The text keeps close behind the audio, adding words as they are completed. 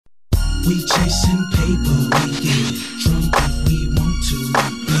We chasing paper, we get drunk if we want to,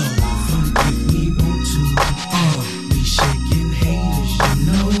 blow funk if we want to. We shaking haters, you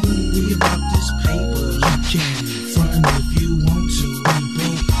know. We about this paper, you can front if you want to. We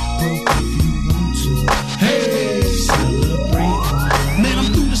broke if you want to. Hey, celebrate. Man, I'm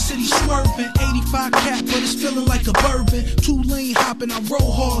through the city swerving, 85 cap, but it's feeling like a bourbon. 2 lane hopping, I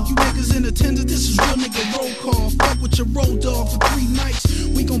roll hard. You niggas in attendance, this is real nigga roll call. Fuck with your road dog for 3 nights.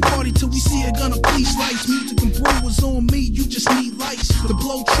 We gon' party till we see a gun of police lights. Music and brew is on me, you just need lights. The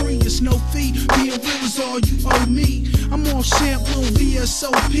blow tree is no fee, being real is all you owe me. I'm on shampoo,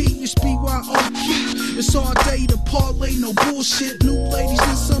 VSOP, it's BYOP. It's all day to parlay, no bullshit. New ladies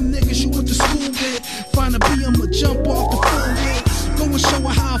and some niggas you went to school with. Find a B, I'ma jump off the full hit. Go and show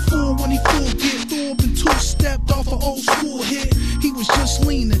her how I fool when he full get. Threw up and 2-stepped off an old school hit. He was just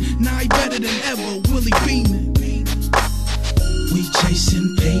leaning, now he better than ever, Willie beaming. We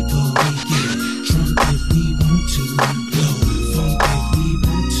chasing paper.